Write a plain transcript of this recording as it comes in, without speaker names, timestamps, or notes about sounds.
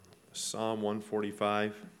Psalm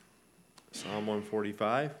 145. Psalm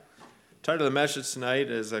 145. Title of the message tonight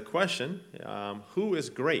is a question, who is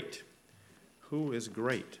great? Who is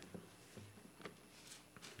great?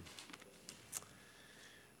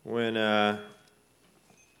 When I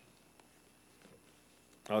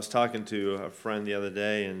was talking to a friend the other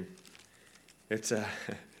day, and it's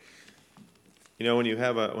when you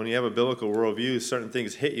have a biblical worldview, certain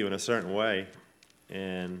things hit you in a certain way,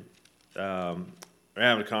 and we're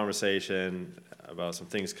having a conversation about some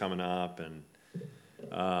things coming up, and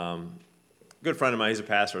a good friend of mine, he's a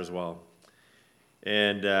pastor as well,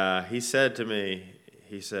 and he said to me,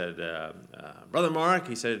 Brother Mark,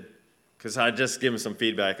 he said, because I just gave him some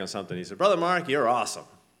feedback on something, he said, Brother Mark, you're awesome.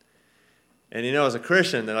 And as a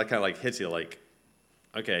Christian, that kind of like hits you like,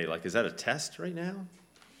 okay, like, is that a test right now?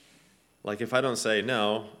 Like, if I don't say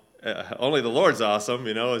no, only the Lord's awesome,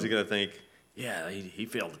 is he going to think, yeah, he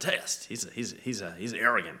failed the test. He's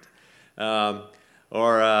arrogant.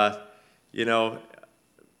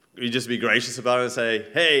 You just be gracious about it and say,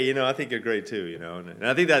 hey, I think you're great too, And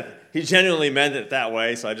I think that he genuinely meant it that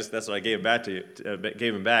way, so that's what I gave him back to you.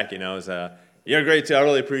 Gave him back, is you're great too. I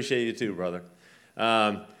really appreciate you too, brother.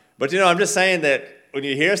 But I'm just saying that when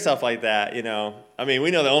you hear stuff like that, we know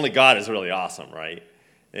that only God is really awesome, right?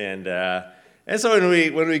 And so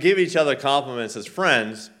when we give each other compliments as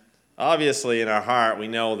friends, obviously in our heart we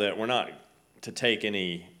know that we're not to take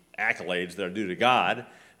any accolades that are due to God,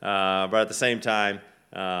 but at the same time,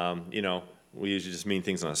 we usually just mean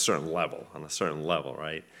things on a certain level,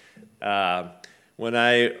 right? When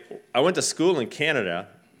I went to school in Canada,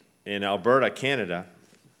 in Alberta, Canada.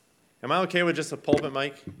 Am I okay with just a pulpit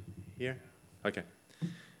mic here? Okay.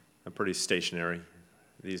 I'm pretty stationary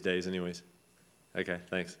these days anyways. Okay,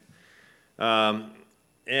 thanks. And,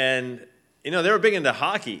 they were big into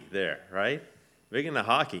hockey there, right? Big into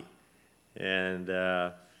hockey. And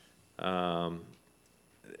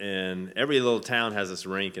every little town has this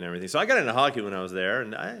rink and everything. So I got into hockey when I was there,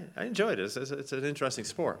 and I enjoyed it. It's an interesting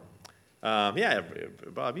sport. Yeah,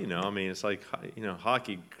 Bob, it's like,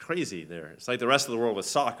 hockey crazy there. It's like the rest of the world with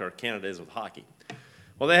soccer, Canada is with hockey.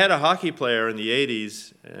 Well, they had a hockey player in the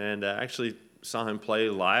 80s, and I actually saw him play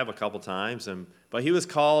live a couple times. But he was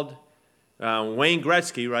called Wayne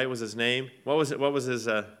Gretzky, right, was his name. What was his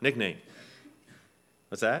nickname?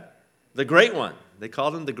 What's that? The Great One. They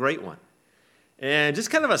called him the Great One. And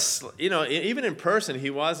just kind of even in person,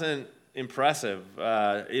 he wasn't impressive,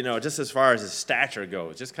 just as far as his stature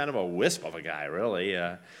goes. Just kind of a wisp of a guy, really.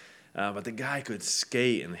 But the guy could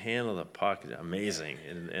skate and handle the puck amazing.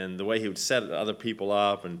 And the way he would set other people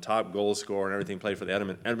up and top goal scorer and everything, played for the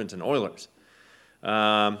Edmonton Oilers.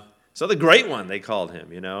 So the Great One, they called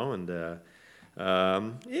him, and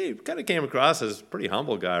he kind of came across as a pretty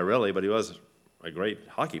humble guy, really, but he was a great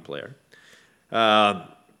hockey player.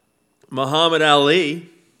 Muhammad Ali,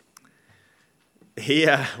 he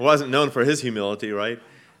wasn't known for his humility, right?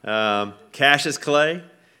 Cassius Clay,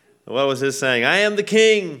 what was his saying? I am the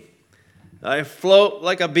king. I float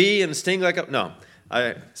like a bee and sting like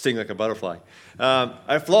I sting like a butterfly.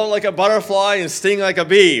 I float like a butterfly and sting like a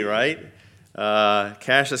bee, right?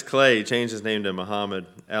 Cassius Clay changed his name to Muhammad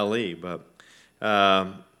Ali, but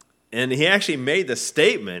and he actually made the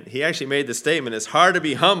statement. It's hard to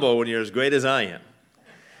be humble when you're as great as I am.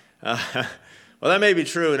 Well, that may be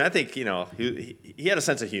true, and I think he had a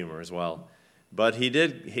sense of humor as well, but he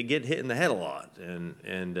get hit in the head a lot, and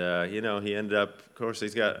he ended up, of course,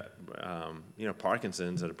 he's got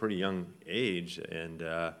Parkinson's at a pretty young age, and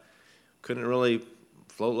couldn't really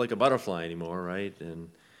float like a butterfly anymore, right?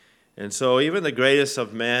 And so even the greatest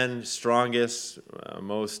of men, strongest,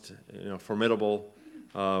 most formidable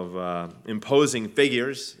of imposing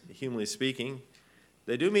figures, humanly speaking,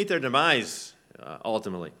 they do meet their demise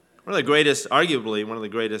ultimately. Arguably one of the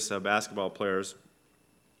greatest basketball players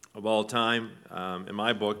of all time, in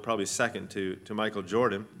my book, probably second to Michael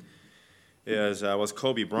Jordan, was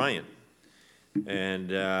Kobe Bryant.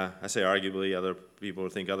 And I say arguably, other people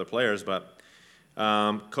would think other players, but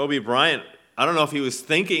Kobe Bryant, I don't know if he was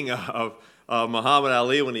thinking of Muhammad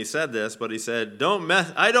Ali when he said this, but he said,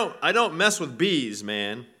 I don't mess with bees,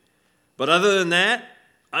 man. But other than that,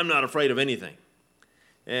 I'm not afraid of anything.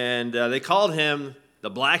 And they called him the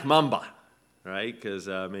Black Mamba, right? Because,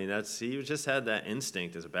 he just had that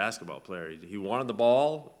instinct as a basketball player. He wanted the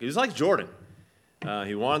ball. He was like Jordan.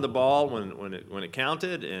 He wanted the ball when it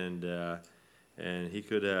counted, and he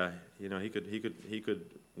could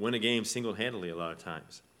win a game single-handedly a lot of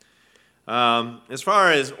times. As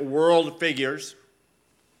far as world figures,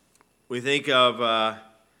 we think of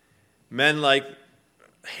men like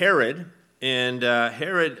Herod, and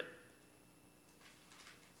Herod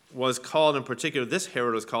was called in particular, this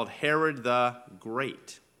Herod was called Herod the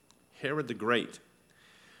Great. Herod the Great.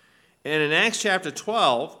 And in Acts chapter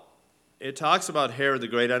 12, it talks about Herod the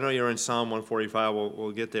Great. I know you're in Psalm 145.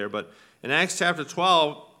 We'll get there. But in Acts chapter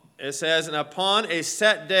 12, it says, "And upon a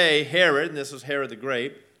set day, Herod," and this was Herod the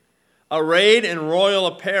Great, "arrayed in royal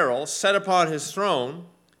apparel, sat upon his throne,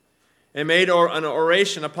 and made an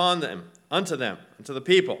oration unto the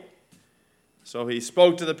people." So he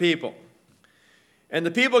spoke to the people. "And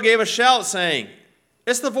the people gave a shout, saying,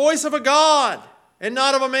 'It's the voice of a God, and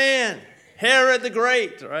not of a man, Herod the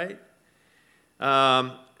Great,'" right?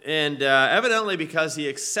 Evidently because he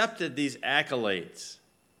accepted these accolades,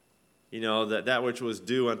 that which was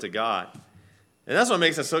due unto God. And that's what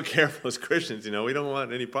makes us so careful as Christians. We don't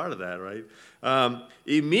want any part of that, right?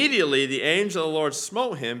 Immediately the angel of the Lord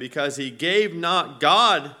smote him, because he gave not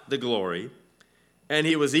God the glory, and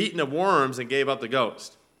he was eaten of worms and gave up the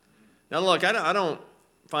ghost. Now look, I don't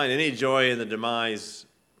find any joy in the demise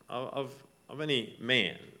of any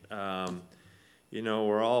man.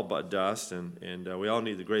 We're all but dust, and we all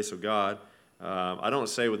need the grace of God. I don't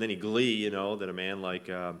say with any glee, that a man like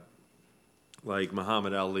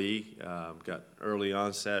Muhammad Ali got early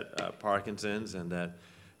onset Parkinson's, and that,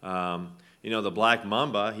 the Black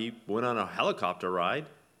Mamba, he went on a helicopter ride,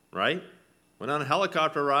 right? Went on a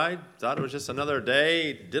helicopter ride, thought it was just another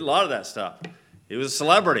day, did a lot of that stuff. He was a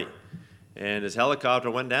celebrity, and his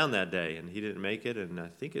helicopter went down that day, and he didn't make it, and I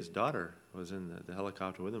think his daughter was in the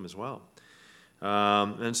helicopter with him as well.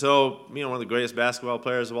 And so, one of the greatest basketball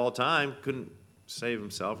players of all time couldn't save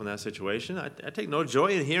himself in that situation. I take no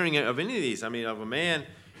joy in hearing of any of these. Of a man,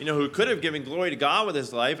 who could have given glory to God with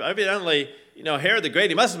his life. Evidently, Herod the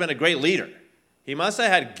Great, he must have been a great leader. He must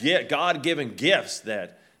have had God-given gifts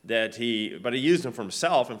but he used them for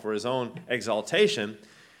himself and for his own exaltation.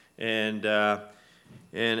 And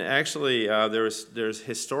actually, there's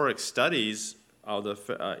historic studies of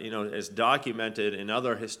as documented in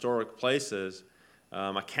other historic places,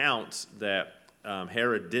 accounts that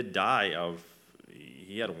Herod did die of.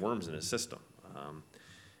 He had worms in his system,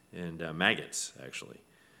 and maggots, actually.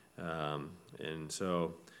 And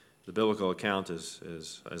so the biblical account is,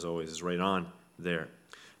 as always, is right on there.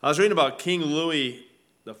 I was reading about King Louis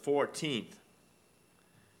the 14th.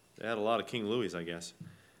 They had a lot of King Louis, I guess,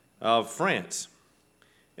 of France.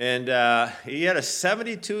 And he had a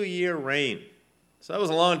 72-year reign. So that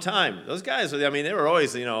was a long time. Those guys, they were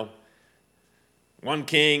always, one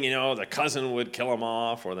king, the cousin would kill him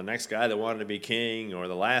off, or the next guy that wanted to be king, or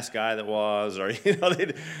the last guy that was, or, they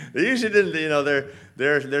usually didn't,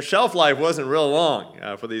 their shelf life wasn't real long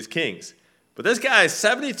for these kings. But this guy is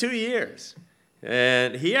 72 years.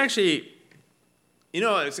 And he actually,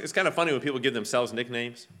 it's kind of funny when people give themselves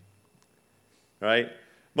nicknames, right?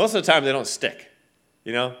 Most of the time they don't stick.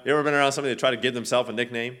 You ever been around somebody that try to give themselves a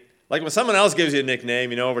nickname? Like when someone else gives you a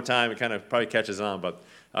nickname, over time it kind of probably catches on, but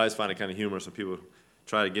I always find it kind of humorous when people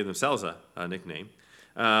try to give themselves a nickname.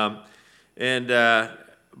 But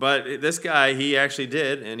this guy, he actually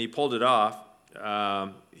did, and he pulled it off.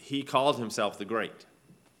 He called himself the Great,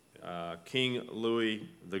 King Louis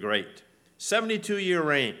the Great. 72-year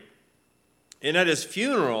reign. And at his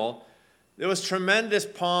funeral, there was tremendous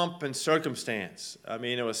pomp and circumstance.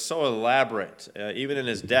 It was so elaborate, even in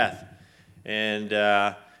his death. And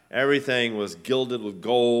everything was gilded with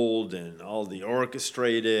gold, and all the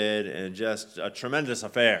orchestrated, and just a tremendous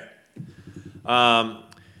affair.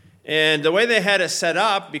 And the way they had it set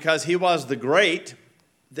up, because he was the Great,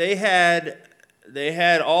 they had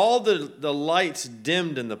all the lights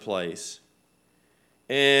dimmed in the place.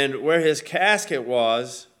 And where his casket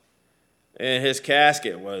was, and his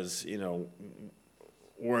casket was,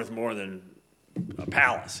 worth more than a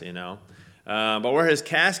palace, But where his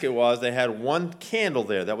casket was, they had one candle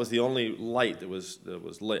there. That was the only light that was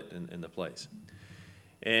lit in the place.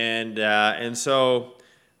 And so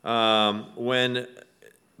when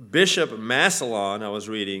Bishop Massillon, I was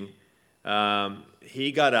reading,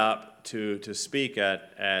 he got up to speak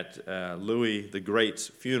at Louis the Great's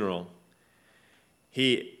funeral.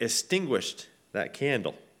 He extinguished that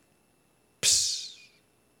candle. Psst.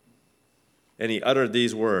 And he uttered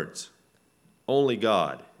these words, "Only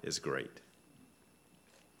God is great."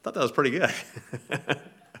 I thought that was pretty good.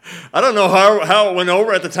 I don't know how it went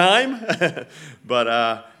over at the time,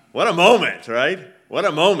 but what a moment, right? What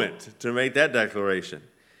a moment to make that declaration.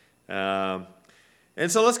 And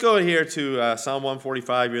so let's go here to Psalm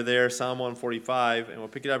 145. You're there, Psalm 145, and we'll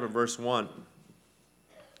pick it up in verse 1.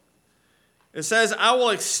 It says, "I will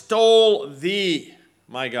extol thee,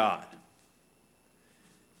 my God."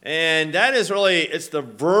 And that is really, it's the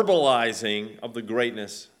verbalizing of the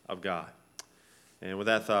greatness of God. And with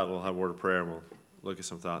that thought, we'll have a word of prayer, and look at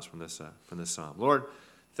some thoughts from this psalm. Lord,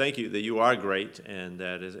 thank you that you are great, and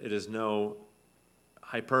that it is no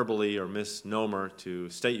hyperbole or misnomer to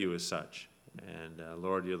state you as such. And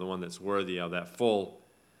Lord, you're the one that's worthy of that full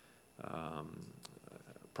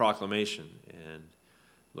proclamation. And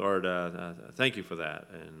Lord, thank you for that.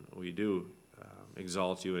 And we do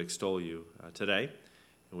exalt you and extol you today.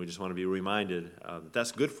 And we just want to be reminded that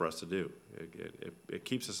that's good for us to do. It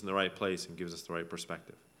keeps us in the right place and gives us the right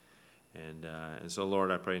perspective. And so,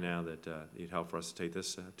 Lord, I pray now that you'd help for us to take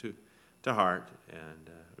this to heart. And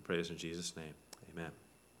we pray this in Jesus' name. Amen.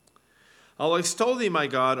 I will extol thee, my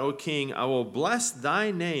God, O King. I will bless thy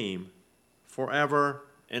name forever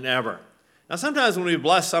and ever. Now, sometimes when we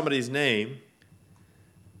bless somebody's name,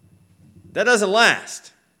 that doesn't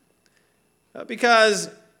last. Because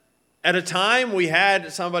at a time we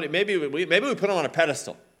had somebody, maybe we put them on a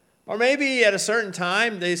pedestal. Or maybe at a certain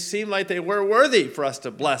time they seemed like they were worthy for us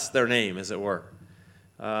to bless their name, as it were.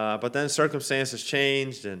 But then circumstances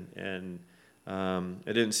changed, and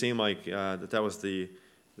it didn't seem like that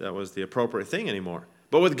was the appropriate thing anymore.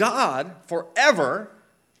 But with God, forever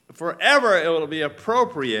it will be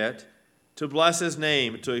appropriate to bless his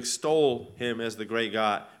name, to extol him as the great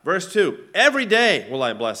God. Verse 2, every day will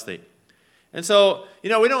I bless thee. And so, we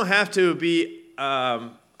don't have to be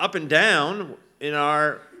up and down in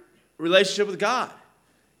our relationship with God.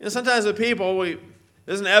 Sometimes with people,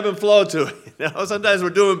 there's an ebb and flow to it. Sometimes we're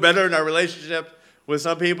doing better in our relationship with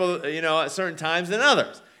some people, at certain times than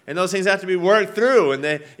others. And those things have to be worked through. And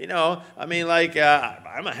I'm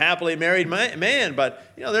a happily married man, but,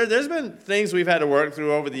 there's been things we've had to work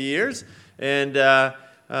through over the years. And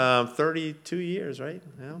 32 years, right?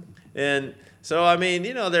 And so,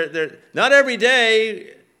 not every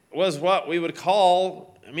day was what we would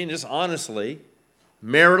call, just honestly,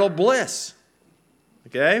 marital bliss.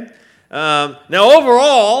 Okay? Now,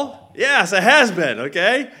 overall, yes, it has been,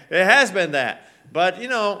 okay? It has been that. But,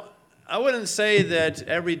 I wouldn't say that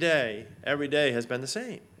every day has been the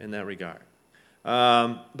same in that regard.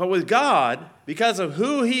 But with God, because of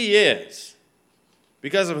who he is,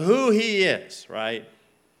 right,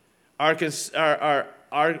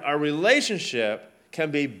 our relationship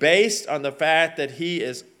can be based on the fact that he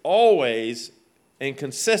is always and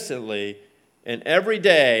consistently and every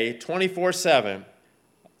day, 24/7,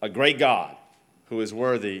 a great God who is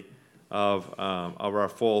worthy of our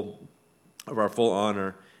full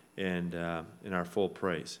honor and in our full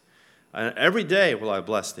praise. Every day will I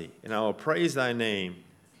bless thee, and I will praise thy name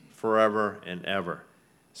forever and ever.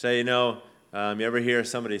 So, you ever hear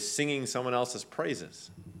somebody singing someone else's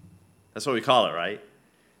praises? That's what we call it, right?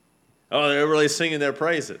 Oh, they're really singing their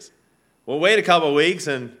praises. Well, wait a couple of weeks,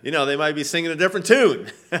 and, they might be singing a different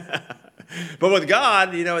tune. But with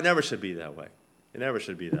God, it never should be that way. It never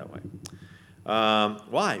should be that way.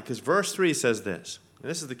 Why? Because verse 3 says this. And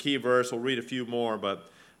this is the key verse. We'll read a few more, but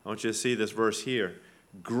I want you to see this verse here.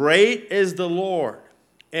 Great is the Lord,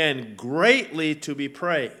 and greatly to be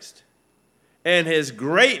praised, and his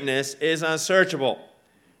greatness is unsearchable.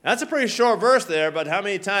 That's a pretty short verse there, but how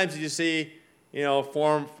many times did you see,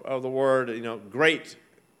 form of the word, great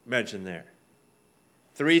mentioned there?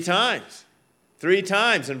 3 times. 3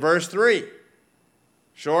 times in verse 3.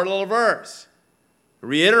 Short little verse.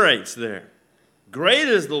 Reiterates there. Great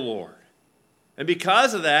is the Lord. And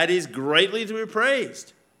because of that, he's greatly to be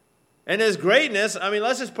praised. And his greatness,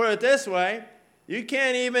 let's just put it this way. You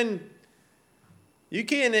can't even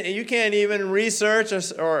research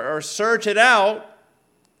or search it out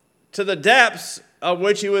to the depths of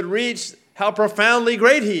which you would reach how profoundly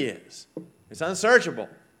great he is. It's unsearchable.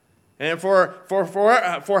 And for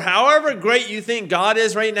however great you think God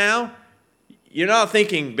is right now, you're not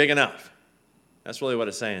thinking big enough. That's really what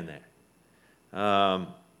it's saying there.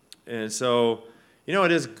 And so,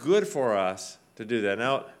 it is good for us to do that.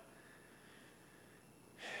 Now,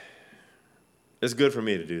 it's good for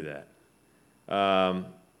me to do that.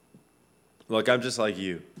 Look, I'm just like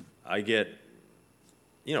you. I get,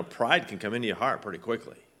 pride can come into your heart pretty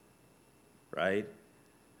quickly, right?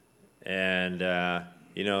 And,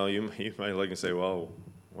 you might look and say, well,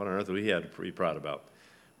 what on earth do we have to be proud about?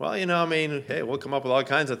 Well, hey, we'll come up with all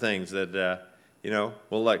kinds of things that,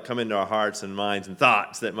 we'll let come into our hearts and minds and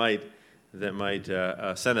thoughts that might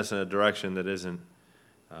send us in a direction that isn't,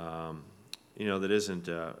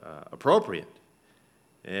 appropriate.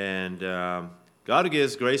 And God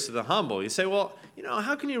gives grace to the humble. You say, well,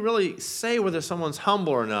 how can you really say whether someone's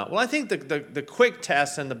humble or not? Well, I think the quick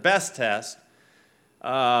test and the best test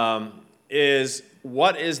is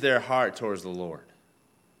what is their heart towards the Lord?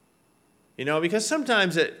 Because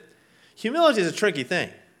sometimes humility is a tricky thing.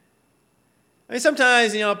 I mean,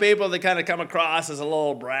 sometimes, people that kind of come across as a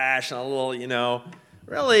little brash and a little,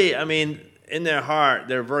 really, I mean, in their heart,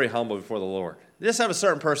 they're very humble before the Lord. They just have a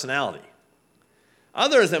certain personality.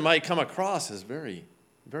 Others that might come across as very,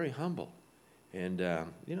 very humble. And,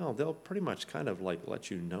 they'll pretty much kind of like let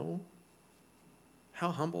you know how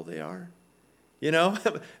humble they are.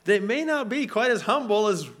 They may not be quite as humble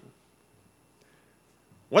as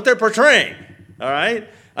what they're portraying, all right?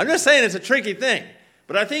 I'm just saying it's a tricky thing.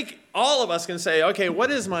 But I think all of us can say, okay,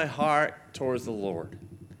 what is my heart towards the Lord?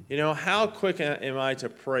 How quick am I to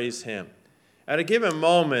praise Him? At a given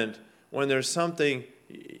moment, when there's something,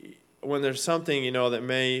 that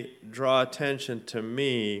may draw attention to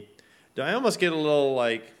me, do I almost get a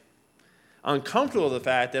little, uncomfortable with the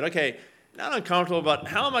fact that, okay, not uncomfortable, but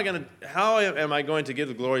how am I going to give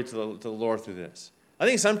the glory to the Lord through this? I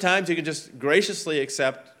think sometimes you can just graciously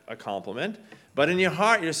accept a compliment, but in your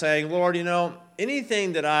heart you're saying, Lord,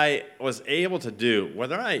 anything that I was able to do,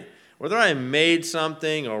 whether I made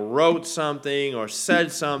something or wrote something or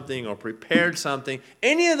said something or prepared something,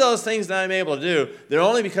 any of those things that I'm able to do, they're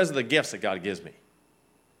only because of the gifts that God gives me.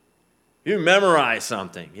 If you memorize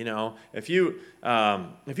something, if you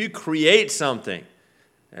create something,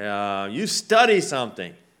 you study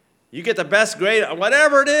something, you get the best grade,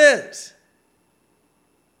 whatever it is,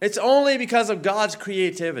 it's only because of God's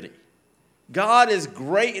creativity. God is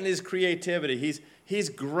great in His creativity. He's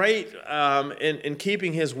great in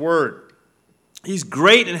keeping His word. He's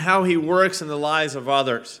great in how He works in the lives of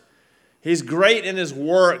others. He's great in His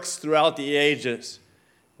works throughout the ages.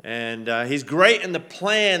 And He's great in the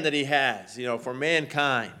plan that He has, for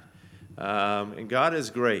mankind. And God is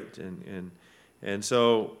great. And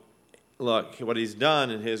so, look, what He's done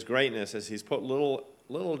in His greatness is He's put little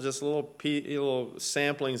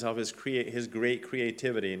samplings of His great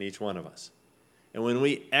creativity in each one of us. And when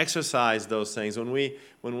we exercise those things, when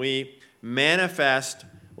we manifest,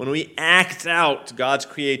 when we act out God's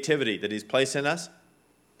creativity that He's placed in us,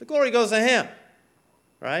 the glory goes to Him,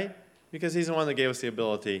 right? Because He's the one that gave us the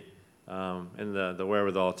ability and the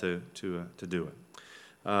wherewithal to do it.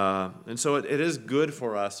 And so it is good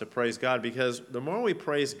for us to praise God, because the more we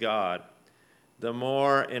praise God, the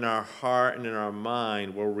more in our heart and in our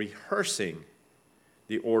mind we're rehearsing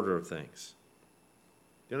the order of things.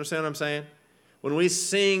 Do you understand what I'm saying? When we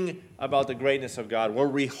sing about the greatness of God, we're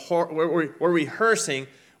rehearsing,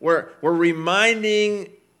 we're reminding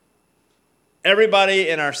everybody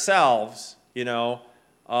and ourselves,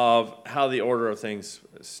 of how the order of things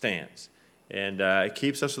stands. And it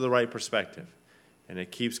keeps us with the right perspective. And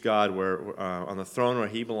it keeps God on the throne where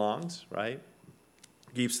He belongs, right?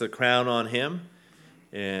 Keeps the crown on Him,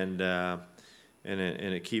 and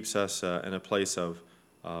it keeps us in a place of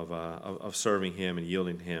serving Him and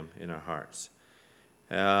yielding to Him in our hearts.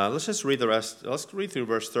 Let's just read the rest. Let's read through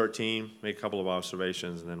verse 13, make a couple of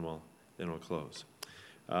observations, and then we'll close.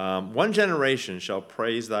 One generation shall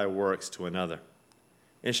praise Thy works to another,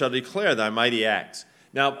 and shall declare Thy mighty acts.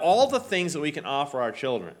 Now, of all the things that we can offer our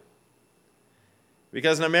children,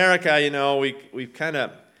 because in America, we've kind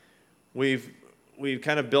of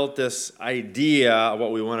built this idea of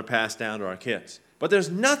what we want to pass down to our kids. But there's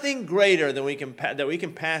nothing greater that we can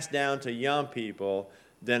pass down to young people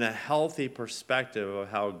than a healthy perspective of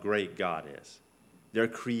how great God is. Their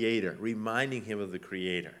Creator, reminding Him of the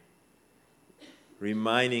Creator.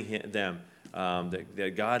 Reminding them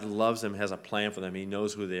that God loves them, has a plan for them. He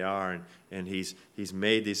knows who they are, and He's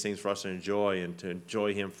made these things for us to enjoy and to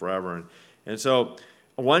enjoy Him forever. And so,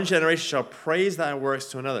 one generation shall praise Thy works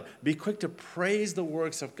to another. Be quick to praise the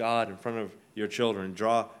works of God in front of your children and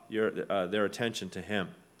draw their attention to Him.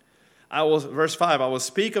 Verse 5, I will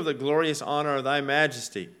speak of the glorious honor of Thy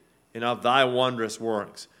majesty and of Thy wondrous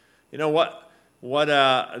works.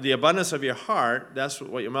 The abundance of your heart, that's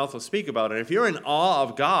what your mouth will speak about. And if you're in awe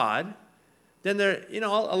of God, then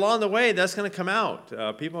along the way, that's going to come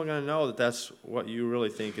out. People are going to know that that's what you really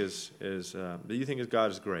think that you think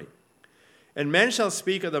God is great. And men shall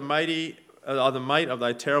speak of the might of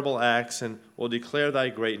Thy terrible acts, and will declare Thy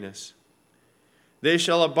greatness. They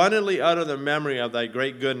shall abundantly utter the memory of Thy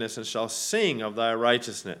great goodness, and shall sing of Thy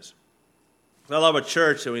righteousness. I love a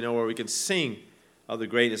church that we know where we can sing of the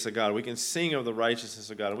greatness of God. We can sing of the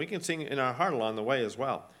righteousness of God. And we can sing in our heart along the way as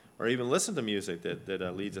well, or even listen to music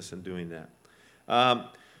that leads us in doing that.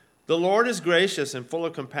 The Lord is gracious and full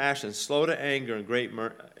of compassion, slow to anger,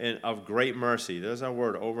 and of great mercy. There's our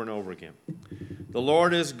word over and over again. The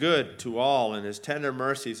Lord is good to all, and His tender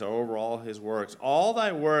mercies are over all His works. All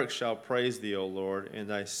Thy works shall praise Thee, O Lord, and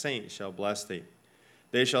Thy saints shall bless Thee.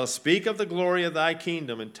 They shall speak of the glory of Thy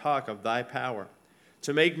kingdom and talk of Thy power,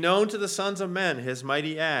 to make known to the sons of men His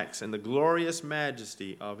mighty acts and the glorious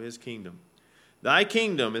majesty of His kingdom. Thy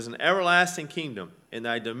kingdom is an everlasting kingdom, and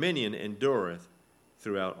thy dominion endureth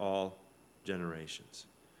throughout all generations.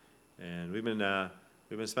 And we've been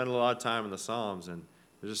spending a lot of time in the Psalms, and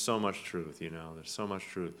there's just so much truth, There's so much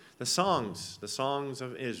truth. The songs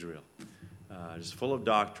of Israel, just full of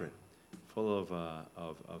doctrine, full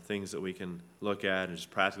of things that we can look at and just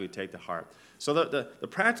practically take to heart. So the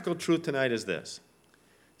practical truth tonight is this.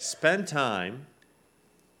 Spend time,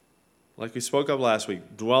 like we spoke of last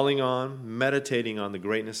week, dwelling on, meditating on the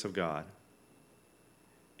greatness of God,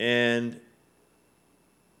 and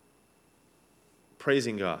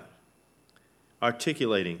praising God,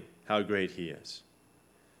 articulating how great He is.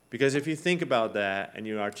 Because if you think about that and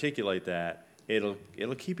you articulate that, it'll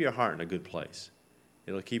keep your heart in a good place.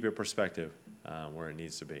 It'll keep your perspective where it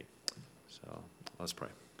needs to be. So let's pray.